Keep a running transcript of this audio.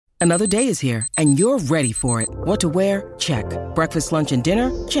Another day is here, and you're ready for it. What to wear? Check. Breakfast, lunch, and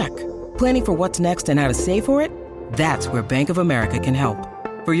dinner? Check. Planning for what's next and how to save for it? That's where Bank of America can help.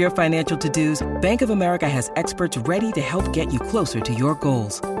 For your financial to-dos, Bank of America has experts ready to help get you closer to your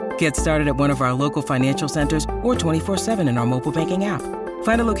goals. Get started at one of our local financial centers or 24/7 in our mobile banking app.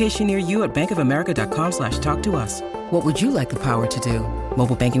 Find a location near you at bankofamerica.com/talktous. What would you like the power to do?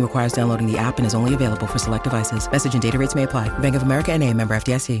 Mobile banking requires downloading the app and is only available for select devices. Message and data rates may apply. Bank of America N.A., member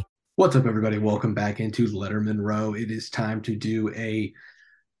FDIC. What's up, everybody? Welcome back into Letterman Row. It is time to do a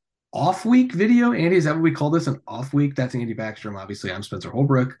off week video. Andy, is that what we call this? An off week? That's Andy Backstrom. Obviously, I'm Spencer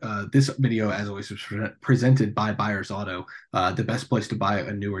Holbrook. This video, as always, is presented by Buyers Auto, the best place to buy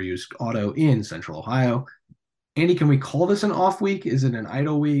a new or used auto in Central Ohio. Andy, can we call this an off week? Is it an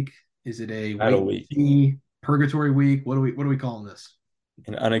idle week? Is it a idle week? Purgatory week? What are we calling this?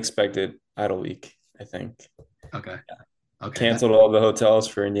 An unexpected idle week, I think. Okay. Canceled all the hotels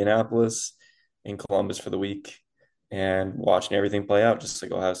for Indianapolis and Columbus for the week and watching everything play out just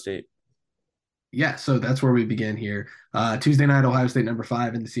like Ohio State. Yeah, so that's where we begin here. Tuesday night, Ohio State number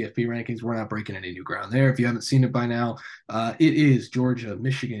 5 in the CFP rankings. We're not breaking any new ground there. If you haven't seen it by now, it is Georgia,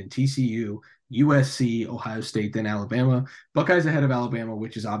 Michigan, TCU, USC, Ohio State, then Alabama. Buckeyes ahead of Alabama,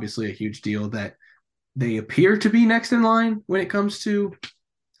 which is obviously a huge deal that they appear to be next in line when it comes to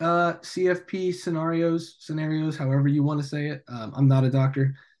CFP scenarios, however you want to say it. I'm not a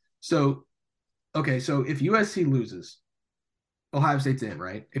doctor. So if USC loses, Ohio State's in,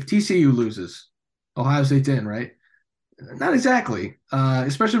 right? If TCU loses, Ohio State's in, right? Not exactly,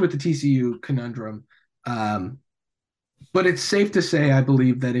 especially with the TCU conundrum. But it's safe to say, I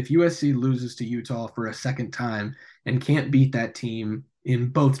believe, that if USC loses to Utah for a second time and can't beat that team in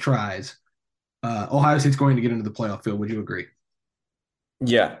both tries, Ohio State's going to get into the playoff field. Would you agree?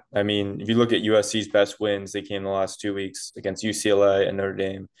 Yeah. I mean, if you look at USC's best wins, they came the last 2 weeks against UCLA and Notre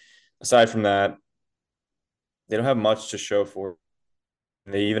Dame. Aside from that, they don't have much to show for.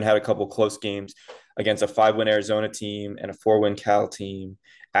 They even had a couple close games against a 5-win Arizona team and a 4-win Cal team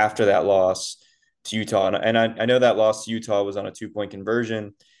after that loss to Utah. And I know that loss to Utah was on a 2-point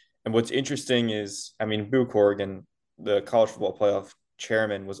conversion. And what's interesting is, I mean, Boo Corrigan, the college football playoff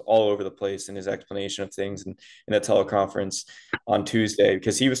chairman, was all over the place in his explanation of things in that teleconference on Tuesday,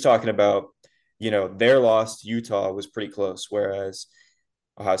 because he was talking about, their loss to Utah was pretty close, whereas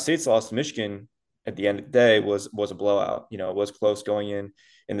Ohio State's loss to Michigan at the end of the day was a blowout. It was close going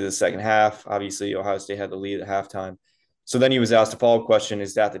into the second half. Obviously, Ohio State had the lead at halftime. So then he was asked a follow-up question: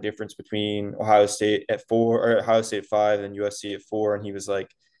 is that the difference between Ohio State at 4 or Ohio State at 5 and USC at 4? And he was like,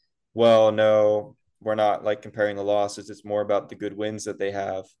 well, no, we're not like comparing the losses. It's more about the good wins that they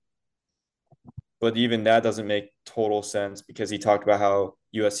have. But even that doesn't make total sense, because he talked about how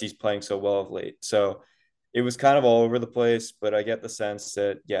USC's playing so well of late. So it was kind of all over the place, but I get the sense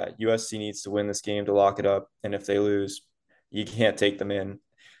that, yeah, USC needs to win this game to lock it up. And if they lose, you can't take them in.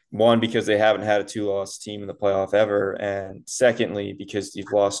 One, because they haven't had a 2-loss team in the playoff ever. And secondly, because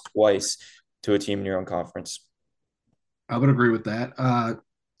you've lost twice to a team in your own conference. I would agree with that.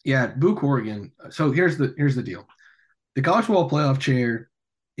 Boo Corrigan. So here's the deal. The college football playoff chair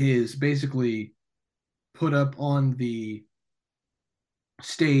is basically put up on the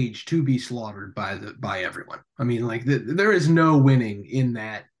stage to be slaughtered by everyone. I mean, like there is no winning in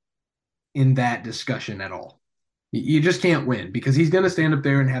that discussion at all. You just can't win, because he's going to stand up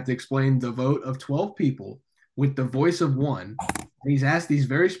there and have to explain the vote of 12 people with the voice of one. And he's asked these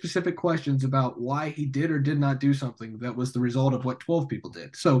very specific questions about why he did or did not do something that was the result of what 12 people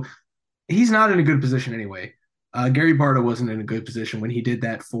did. So he's not in a good position anyway. Gary Barta wasn't in a good position when he did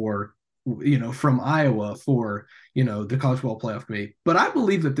that from Iowa for, the college football playoff committee. But I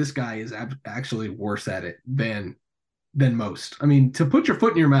believe that this guy is actually worse at it than most. I mean, to put your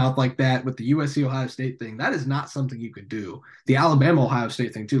foot in your mouth like that with the USC Ohio State thing, that is not something you could do. The Alabama Ohio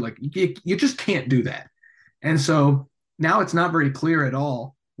State thing too, like you just can't do that. And so now it's not very clear at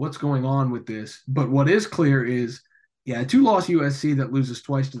all what's going on with this. But what is clear is, a 2-loss USC that loses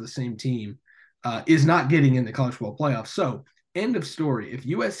twice to the same team is not getting in the college football playoffs. So end of story. If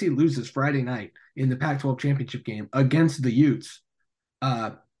USC loses Friday night in the Pac-12 championship game against the Utes,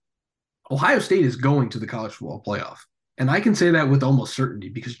 Ohio State is going to the college football playoff. And I can say that with almost certainty,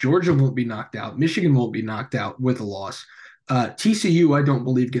 because Georgia won't be knocked out. Michigan won't be knocked out with a loss. TCU, I don't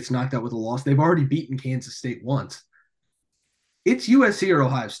believe, gets knocked out with a loss. They've already beaten Kansas State once. It's USC or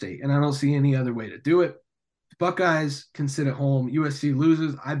Ohio State, and I don't see any other way to do it. Buckeyes can sit at home. USC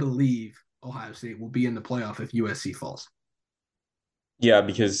loses. I believe Ohio State will be in the playoff if USC falls. Yeah,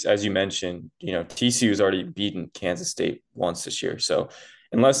 because as you mentioned, TCU has already beaten Kansas State once this year. So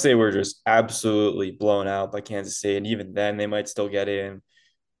unless they were just absolutely blown out by Kansas State, and even then they might still get in,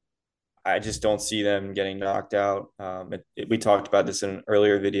 I just don't see them getting knocked out. We talked about this in an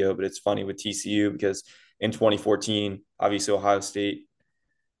earlier video, but it's funny with TCU because in 2014, obviously Ohio State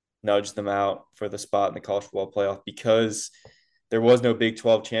nudged them out for the spot in the college football playoff because there was no Big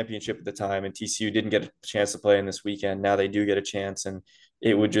 12 championship at the time, and TCU didn't get a chance to play in this weekend. Now they do get a chance, and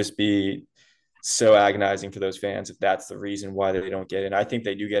it would just be so agonizing for those fans if that's the reason why they don't get in. I think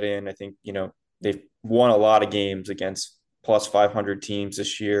they do get in. I think, they've won a lot of games against plus 500 teams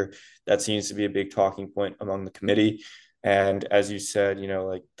this year. That seems to be a big talking point among the committee. And as you said,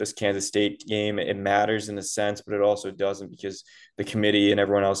 like this Kansas State game, it matters in a sense, but it also doesn't because the committee and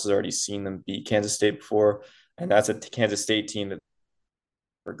everyone else has already seen them beat Kansas State before. And that's a Kansas State team that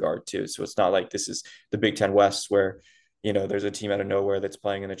regard to. So it's not like this is the Big Ten West where, there's a team out of nowhere that's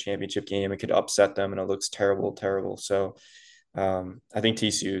playing in a championship game. It could upset them and it looks terrible, terrible. So I think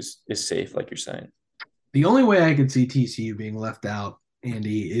TCU is safe, like you're saying. The only way I could see TCU being left out,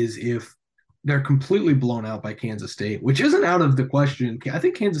 Andy, is if they're completely blown out by Kansas State, which isn't out of the question. I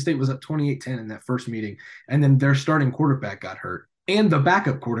think Kansas State was up 28-10 in that first meeting, and then their starting quarterback got hurt, and the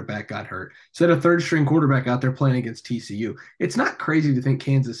backup quarterback got hurt. So they had a third-string quarterback out there playing against TCU. It's not crazy to think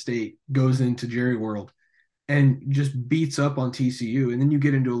Kansas State goes into Jerry World and just beats up on TCU, and then you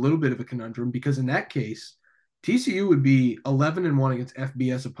get into a little bit of a conundrum because in that case, TCU would be 11-1 against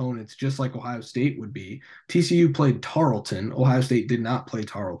FBS opponents, just like Ohio State would be. TCU played Tarleton. Ohio State did not play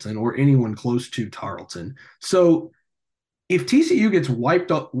Tarleton or anyone close to Tarleton. So if TCU gets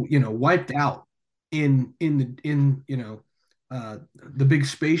wiped out in the big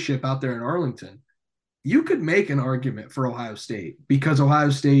spaceship out there in Arlington, you could make an argument for Ohio State because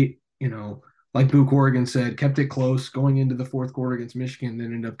Ohio State, like Buch Oregon said, kept it close going into the fourth quarter against Michigan,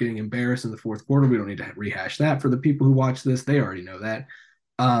 then ended up getting embarrassed in the fourth quarter. We don't need to rehash that. For the people who watch this, they already know that.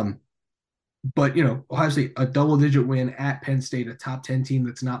 But, Ohio State, a double-digit win at Penn State, a top 10 team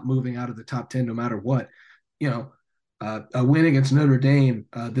that's not moving out of the top 10 no matter what. A win against Notre Dame,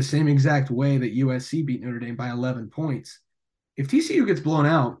 the same exact way that USC beat Notre Dame by 11 points. If TCU gets blown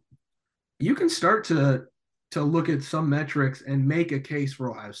out, you can start to look at some metrics and make a case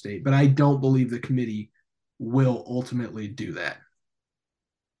for Ohio State, but I don't believe the committee will ultimately do that.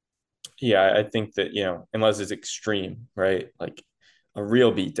 Yeah, I think that, unless it's extreme, right? Like a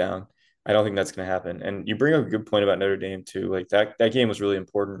real beatdown, I don't think that's going to happen. And you bring up a good point about Notre Dame too. Like that game was really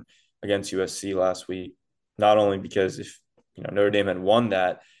important against USC last week, not only because if, Notre Dame had won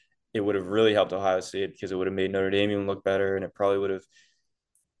that, it would have really helped Ohio State because it would have made Notre Dame even look better. And it probably would have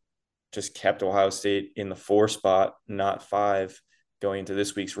just kept Ohio State in the 4 spot, not 5, going into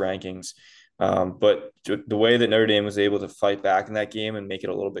this week's rankings. But the way that Notre Dame was able to fight back in that game and make it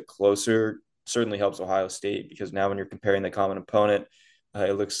a little bit closer certainly helps Ohio State because now when you're comparing the common opponent,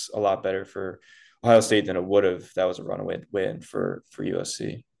 it looks a lot better for Ohio State than it would have. That was a runaway win for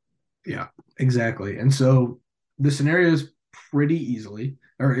USC. Yeah, exactly. And so the scenario is pretty easily,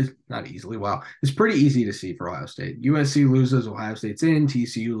 or is not easily. Wow, it's pretty easy to see for Ohio State. USC loses, Ohio State's in.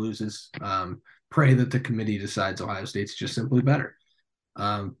 TCU loses. Pray that the committee decides Ohio State's just simply better.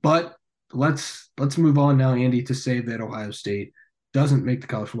 But let's move on now, Andy, to say that Ohio State doesn't make the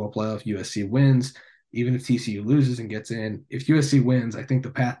college football playoff. USC wins. Even if TCU loses and gets in, if USC wins, I think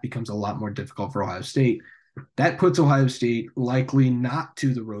the path becomes a lot more difficult for Ohio State. That puts Ohio State likely not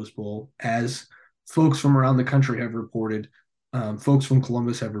to the Rose Bowl, as folks from around the country have reported. Folks from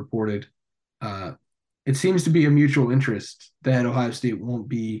Columbus have reported. It seems to be a mutual interest that Ohio State won't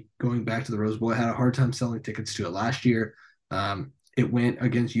be going back to the Rose Bowl. I had a hard time selling tickets to it last year. It went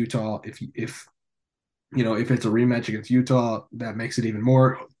against Utah. If it's a rematch against Utah, that makes it even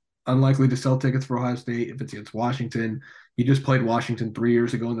more unlikely to sell tickets for Ohio State. If it's against Washington, you just played Washington 3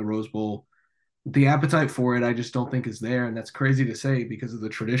 years ago in the Rose Bowl. The appetite for it, I just don't think is there. And that's crazy to say because of the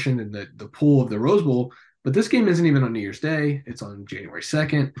tradition and the pool of the Rose Bowl. But this game isn't even on New Year's Day. It's on January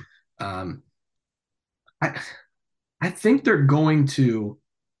 2nd. I think they're going to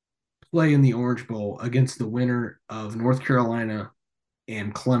play in the Orange Bowl against the winner of North Carolina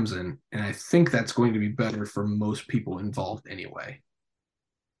and Clemson. And I think that's going to be better for most people involved anyway.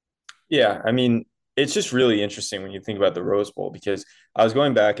 Yeah, I mean, it's just really interesting when you think about the Rose Bowl because I was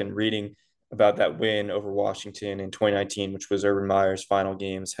going back and reading about that win over Washington in 2019, which was Urban Meyer's final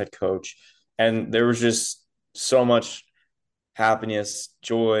game as head coach. And there was just so much happiness,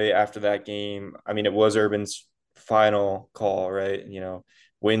 joy after that game. I mean, it was Urban's final call, right?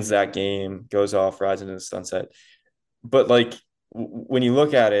 Wins that game, goes off, rides into the sunset. But like when you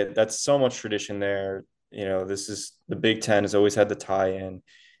look at it, that's so much tradition there. This is the Big Ten has always had the tie-in.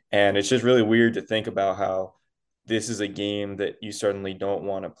 And it's just really weird to think about how this is a game that you certainly don't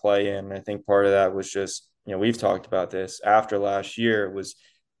want to play in. I think part of that was just, we've talked about this after last year, it was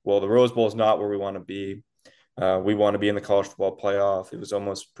well, the Rose Bowl is not where we want to be. We want to be in the college football playoff. It was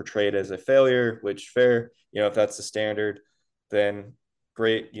almost portrayed as a failure, which fair, if that's the standard, then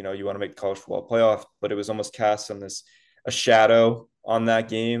great. You want to make the college football playoff, but it was almost cast on a shadow on that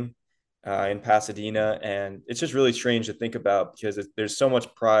game in Pasadena. And it's just really strange to think about because there's so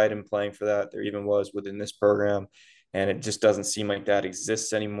much pride in playing for that. There even was within this program. And it just doesn't seem like that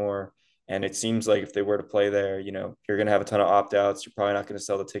exists anymore. And it seems like if they were to play there, you're going to have a ton of opt-outs. You're probably not going to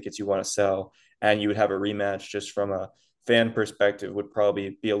sell the tickets you want to sell. And you would have a rematch just from a fan perspective would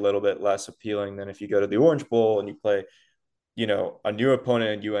probably be a little bit less appealing than if you go to the Orange Bowl and you play, a new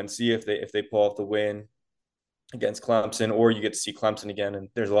opponent in UNC if they pull off the win against Clemson, or you get to see Clemson again. And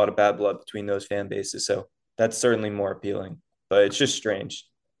there's a lot of bad blood between those fan bases. So that's certainly more appealing, but it's just strange.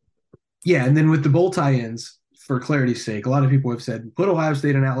 Yeah, and then with the bowl tie-ins, for clarity's sake, a lot of people have said, put Ohio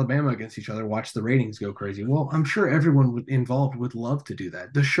State and Alabama against each other, watch the ratings go crazy. Well, I'm sure everyone involved would love to do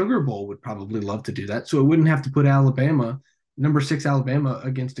that. The Sugar Bowl would probably love to do that. So it wouldn't have to put number 6 Alabama,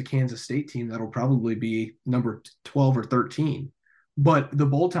 against a Kansas State team that'll probably be number 12 or 13. But the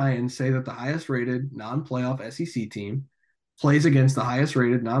bowl tie-ins say that the highest rated non-playoff SEC team plays against the highest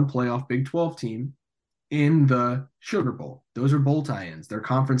rated non-playoff Big 12 team in the Sugar Bowl. Those are bowl tie-ins. They're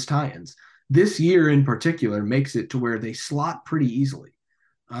conference tie-ins. This year in particular makes it to where they slot pretty easily,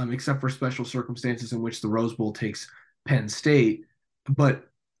 except for special circumstances in which the Rose Bowl takes Penn State. But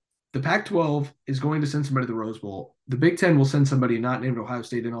the Pac-12 is going to send somebody to the Rose Bowl. The Big Ten will send somebody not named Ohio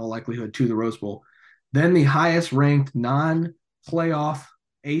State in all likelihood to the Rose Bowl. Then the highest ranked non-playoff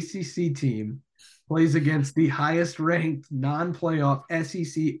ACC team plays against the highest ranked non-playoff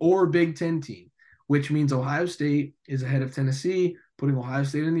SEC or Big Ten team, which means Ohio State is ahead of Tennessee, putting Ohio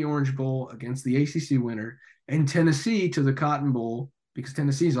State in the Orange Bowl against the ACC winner, and Tennessee to the Cotton Bowl, because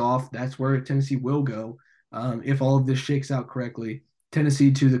Tennessee's off. That's where Tennessee will go if all of this shakes out correctly.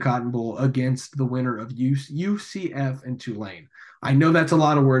 Tennessee to the Cotton Bowl against the winner of UCF and Tulane. I know that's a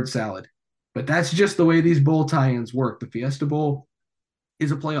lot of word salad, but that's just the way these bowl tie-ins work. The Fiesta Bowl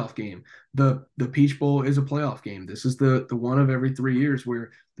is a playoff game. The Peach Bowl is a playoff game. This is the one of every 3 years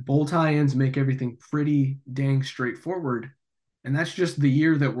where the bowl tie-ins make everything pretty dang straightforward. And that's just the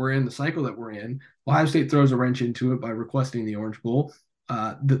year that we're in, the cycle that we're in. Ohio State throws a wrench into it by requesting the Orange Bowl.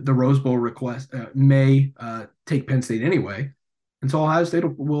 The Rose Bowl request may take Penn State anyway. And so Ohio State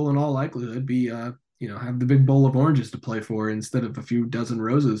will in all likelihood be, have the big bowl of oranges to play for instead of a few dozen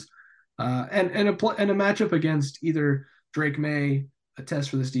roses. And a matchup against either Drake May, a test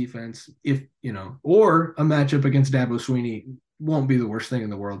for this defense, or a matchup against Dabo Swinney won't be the worst thing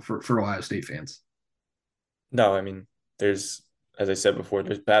in the world for Ohio State fans. No, I mean, there's, as I said before,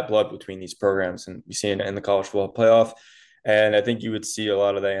 there's bad blood between these programs, and you see it in the college football playoff. And I think you would see a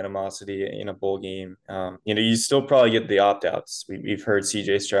lot of that animosity in a bowl game. You still probably get the opt-outs. We've heard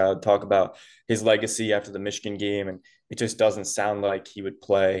CJ Stroud talk about his legacy after the Michigan game, and it just doesn't sound like he would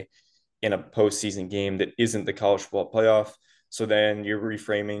play in a postseason game that isn't the college football playoff. So then you're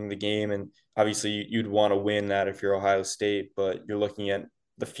reframing the game, and obviously you'd want to win that if you're Ohio State, but you're looking at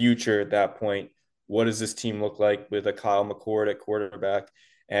the future at that point. What does this team look like with a Kyle McCord at quarterback?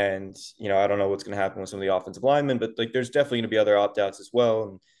 And, I don't know what's going to happen with some of the offensive linemen, but there's definitely going to be other opt-outs as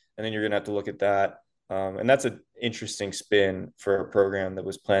well. And then you're going to have to look at that. And that's an interesting spin for a program that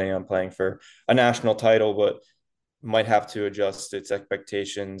was planning on playing for a national title, but might have to adjust its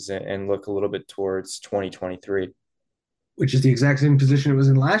expectations and look a little bit towards 2023. Which is the exact same position it was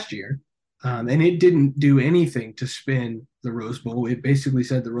in last year. And it didn't do anything to spin the Rose Bowl. It basically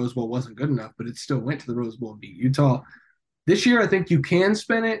said the Rose Bowl wasn't good enough, but it still went to the Rose Bowl and beat Utah. This year, I think you can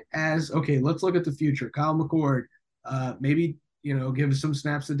spin it as, okay, let's look at the future. Kyle McCord, maybe, give some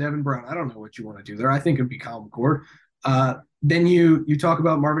snaps to Devin Brown. I don't know what you want to do there. I think it'd be Kyle McCord. Then you talk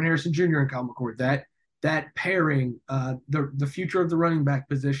about Marvin Harrison Jr. and Kyle McCord. That pairing, the future of the running back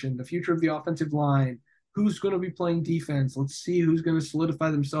position, the future of the offensive line, who's going to be playing defense. Let's see who's going to solidify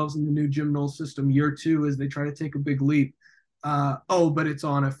themselves in the new Jim Knowles system year 2 as they try to take a big leap. But it's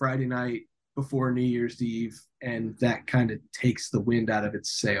on a Friday night before New Year's Eve, and that kind of takes the wind out of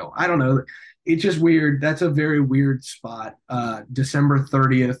its sail. I don't know. It's just weird. That's a very weird spot. December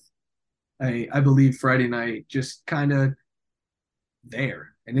 30th, I believe Friday night, just kind of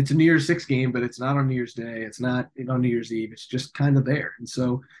there. And it's a New Year's 6 game, but it's not on New Year's Day. It's not on New Year's Eve. It's just kind of there. And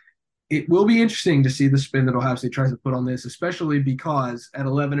so it will be interesting to see the spin that Ohio State tries to put on this, especially because at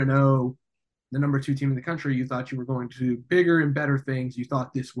 11-0, the number 2 team in the country, you thought you were going to do bigger and better things. You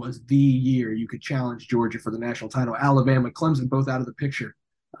thought this was the year you could challenge Georgia for the national title. Alabama, Clemson, both out of the picture.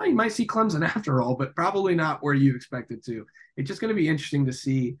 Well, you might see Clemson after all, but probably not where you expected to. It's just going to be interesting to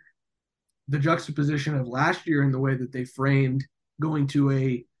see the juxtaposition of last year and the way that they framed going to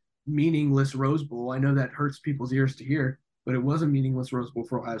a meaningless Rose Bowl. I know that hurts people's ears to hear, but it was a meaningless Rose Bowl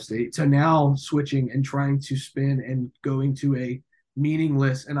for Ohio State. So now switching and trying to spin and going to a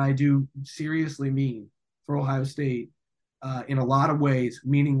meaningless, and I do seriously mean for Ohio State, in a lot of ways,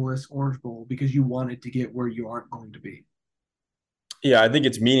 meaningless Orange Bowl because you wanted to get where you aren't going to be. Yeah, I think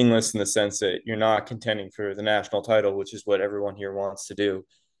it's meaningless in the sense that you're not contending for the national title, which is what everyone here wants to do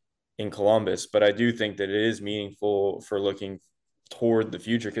in Columbus. But I do think that it is meaningful for looking toward the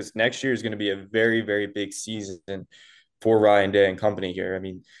future because next year is going to be a very, very big season for Ryan Day and company here. I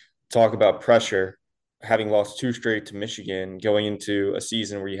mean, talk about pressure, having lost two straight to Michigan, going into a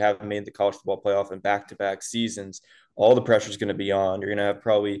season where you haven't made the college football playoff in back-to-back seasons, all the pressure is going to be on. You're going to have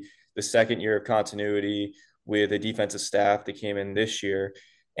probably the second year of continuity with a defensive staff that came in this year.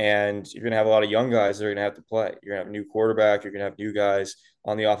 And you're going to have a lot of young guys that are going to have to play. You're going to have a new quarterback. You're going to have new guys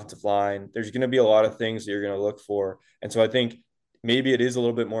on the offensive line. There's going to be a lot of things that you're going to look for. And so I think maybe it is a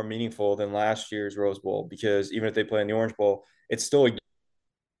little bit more meaningful than last year's Rose Bowl because even if they play in the Orange Bowl, it's still going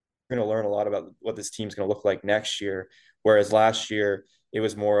to learn a lot about what this team's going to look like next year. Whereas last year, it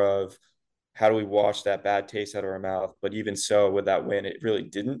was more of how do we wash that bad taste out of our mouth? But even so, with that win, it really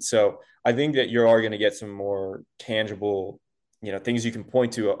didn't. So I think that you are going to get some more tangible, things you can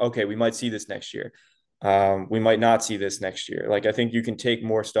point to. Okay, we might see this next year. We might not see this next year. Like I think you can take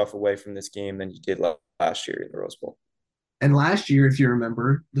more stuff away from this game than you did last year in the Rose Bowl. And last year, if you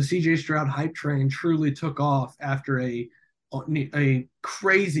remember, the CJ Stroud hype train truly took off after a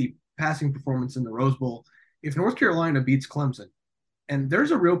crazy passing performance in the Rose Bowl. If North Carolina beats Clemson, and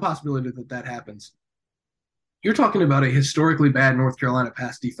there's a real possibility that that happens, you're talking about a historically bad North Carolina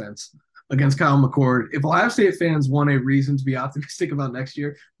pass defense against Kyle McCord. If Ohio State fans want a reason to be optimistic about next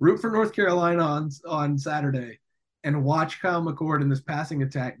year, root for North Carolina on Saturday and watch Kyle McCord in this passing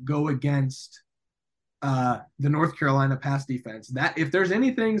attack go against the North Carolina pass defense. That if there's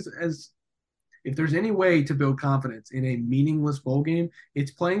any way to build confidence in a meaningless bowl game,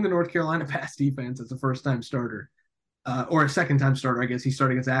 it's playing the North Carolina pass defense as a first-time starter or a second-time starter. I guess he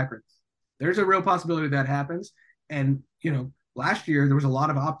started against Akron. There's a real possibility that happens. And last year there was a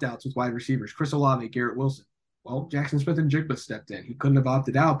lot of opt-outs with wide receivers: Chris Olave, Garrett Wilson. Well, Jackson Smith-Njigba stepped in. He couldn't have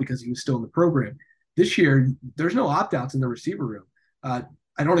opted out because he was still in the program. This year, there's no opt-outs in the receiver room.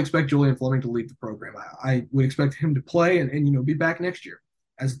 I don't expect Julian Fleming to leave the program. I would expect him to play and be back next year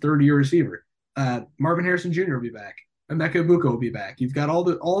as a third-year receiver. Marvin Harrison Jr. will be back. Emeka Egbuka will be back. You've got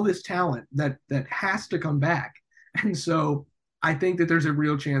all this talent that has to come back. And so I think that there's a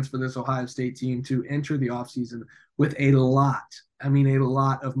real chance for this Ohio State team to enter the offseason with a lot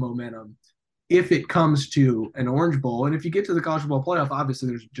of momentum if it comes to an Orange Bowl. And if you get to the College Football Playoff, obviously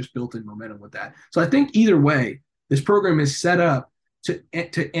there's just built-in momentum with that. So I think either way, this program is set up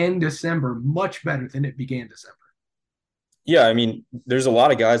to end December much better than it began December. Yeah, I mean, there's a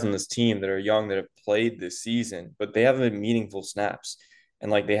lot of guys on this team that are young that have played this season, but they haven't been meaningful snaps.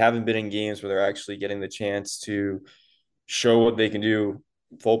 And they haven't been in games where they're actually getting the chance to show what they can do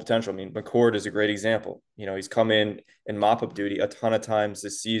full potential. I mean, McCord is a great example. He's come in mop-up duty a ton of times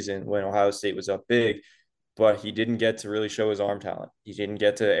this season when Ohio State was up big, but he didn't get to really show his arm talent. He didn't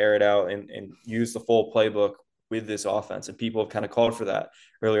get to air it out and use the full playbook with this offense. And people have kind of called for that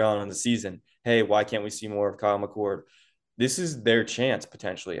earlier on in the season. Hey, why can't we see more of Kyle McCord? This is their chance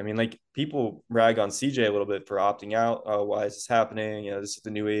potentially. I mean, people rag on CJ a little bit for opting out. Oh, why is this happening? This is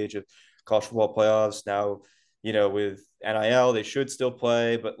the new age of college football playoffs. Now, with NIL, they should still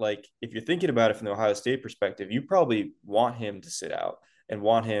play. But if you're thinking about it from the Ohio State perspective, you probably want him to sit out and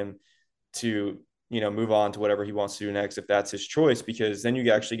want him to, move on to whatever he wants to do next if that's his choice, because then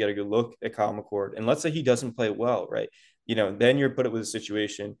you actually get a good look at Kyle McCord. And let's say he doesn't play well, right? Then you're put with a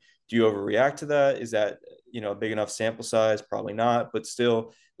situation. Do you overreact to that? Is that, a big enough sample size? Probably not, but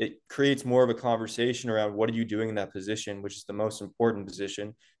still it creates more of a conversation around what are you doing in that position, which is the most important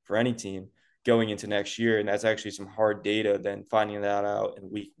position for any team going into next year. And that's actually some hard data than finding that out in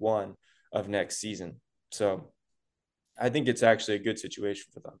week 1 of next season. So I think it's actually a good situation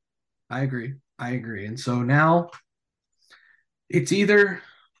for them. I agree. And so now it's either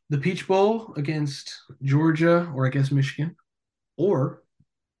the Peach Bowl against Georgia or I guess Michigan or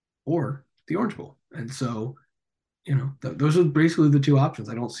the Orange Bowl. And so, those are basically the two options.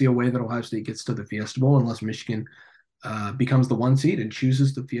 I don't see a way that Ohio State gets to the Fiesta Bowl unless Michigan becomes the 1 seed and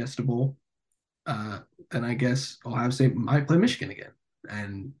chooses the Fiesta Bowl. Then I guess Ohio State might play Michigan again.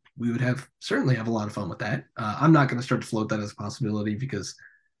 And we would certainly have a lot of fun with that. I'm not going to start to float that as a possibility because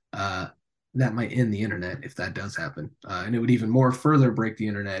that might end the internet if that does happen. And it would even more further break the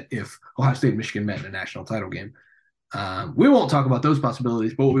internet if Ohio State and Michigan met in a national title game. We won't talk about those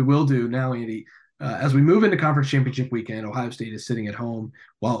possibilities, but what we will do now, Andy, As we move into conference championship weekend, Ohio State is sitting at home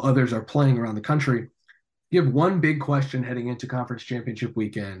while others are playing around the country. You have one big question heading into conference championship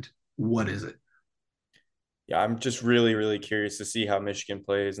weekend. What is it? Yeah, I'm just really, really curious to see how Michigan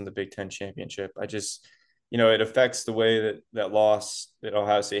plays in the Big Ten championship. It affects the way that loss that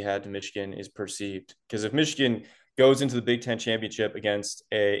Ohio State had to Michigan is perceived. Because if Michigan goes into the Big Ten championship against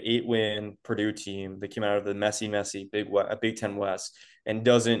a 8-win Purdue team that came out of the messy Big Ten West and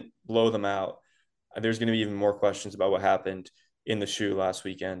doesn't blow them out, there's going to be even more questions about what happened in the shoe last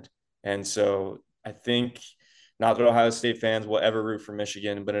weekend. And so I think not that Ohio State fans will ever root for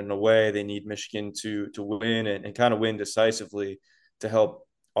Michigan, but in a way, they need Michigan to win and kind of win decisively to help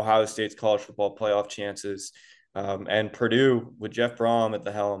Ohio State's college football playoff chances. And Purdue, with Jeff Brom at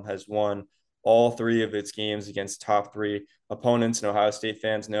the helm, has won all 3 of its games against top 3 opponents. And Ohio State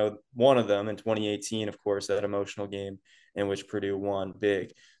fans know one of them in 2018, of course, that emotional game in which Purdue won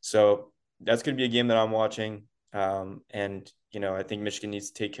big. So that's going to be a game that I'm watching. I think Michigan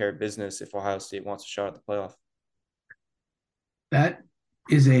needs to take care of business if Ohio State wants a shot at the playoff. That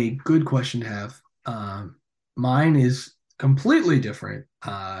is a good question to have. Mine is completely different,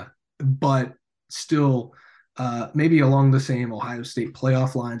 but still maybe along the same Ohio State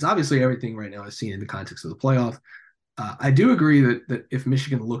playoff lines. Obviously, everything right now is seen in the context of the playoff. I do agree that if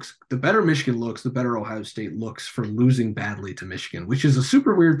Michigan looks, the better Michigan looks, the better Ohio State looks for losing badly to Michigan, which is a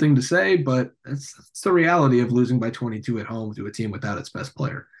super weird thing to say, but that's the reality of losing by 22 at home to a team without its best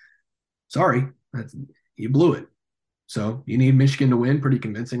player. Sorry, you blew it. So you need Michigan to win pretty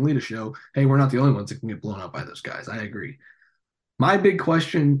convincingly to show, hey, we're not the only ones that can get blown out by those guys. I agree. My big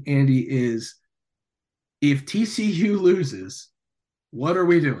question, Andy, is if TCU loses, what are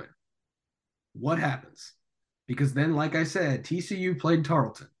we doing? What happens? Because then, like I said, TCU played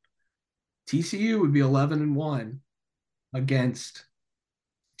Tarleton. TCU would be 11-1 against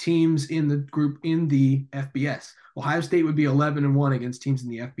teams in the group in the FBS. Ohio State would be 11-1 against teams in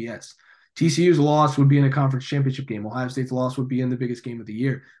the FBS. TCU's loss would be in a conference championship game. Ohio State's loss would be in the biggest game of the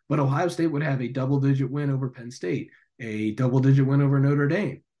year. But Ohio State would have a double-digit win over Penn State, a double-digit win over Notre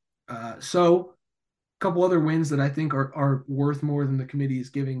Dame. So a couple other wins that I think are worth more than the committee is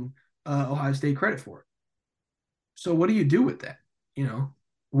giving Ohio State credit for. So what do you do with that?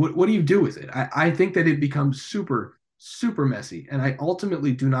 What do you do with it? I think that it becomes super, super messy. And I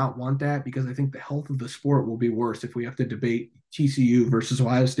ultimately do not want that because I think the health of the sport will be worse if we have to debate TCU versus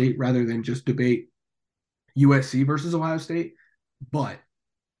Ohio State rather than just debate USC versus Ohio State. But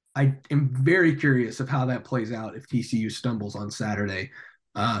I am very curious of how that plays out if TCU stumbles on Saturday.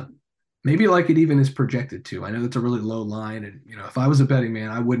 Maybe like it even is projected to. I know that's a really low line. And, if I was a betting man,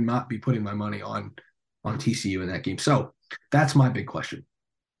 I would not be putting my money on TCU in that game. So that's my big question.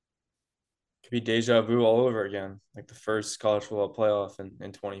 Could be deja vu all over again, like the first college football playoff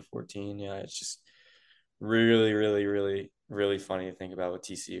in 2014. Yeah, it's just really, really, really, really funny to think about with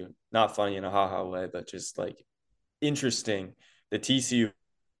TCU. Not funny in a ha-ha way, but just like interesting. The TCU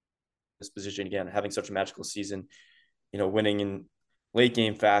this position again, having such a magical season, winning in late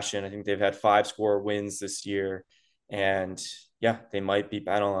game fashion. I think they've had 5-score wins this year. And yeah, they might be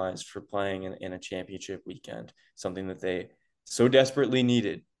penalized for playing in a championship weekend, something that they so desperately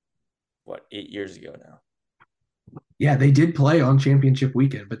needed, 8 years ago now? Yeah, they did play on championship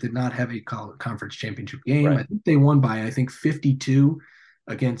weekend, but did not have a conference championship game. Right. I think they won by, 52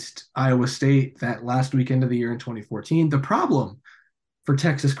 against Iowa State that last weekend of the year in 2014. The problem for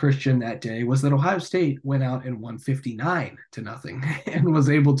Texas Christian that day was that Ohio State went out and won 59-0 and was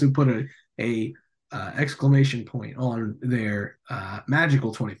able to put a exclamation point on their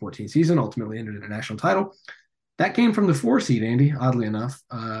magical 2014 season, ultimately ended in a national title. That came from the 4 seed, Andy, oddly enough.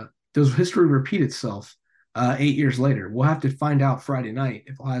 Does history repeat itself 8 years later? We'll have to find out Friday night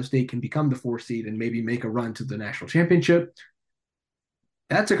if Ohio State can become the 4 seed and maybe make a run to the national championship.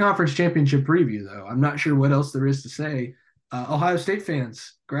 That's a conference championship preview, though. I'm not sure what else there is to say. Ohio State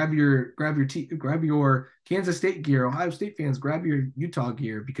fans, grab your Kansas State gear. Ohio State fans, grab your Utah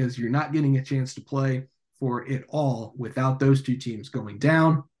gear because you're not getting a chance to play for it all without those 2 teams going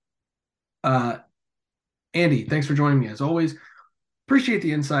down. Andy, thanks for joining me as always. Appreciate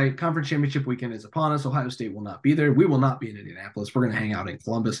the insight. Conference championship weekend is upon us. Ohio State will not be there. We will not be in Indianapolis. We're going to hang out in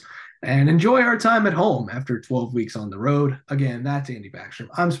Columbus and enjoy our time at home after 12 weeks on the road. Again, that's Andy Backstrom.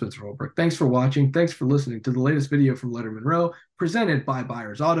 I'm Spencer Holbrook. Thanks for watching. Thanks for listening to the latest video from Letterman Row, presented by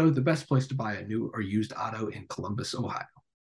Buyers Auto, the best place to buy a new or used auto in Columbus, Ohio.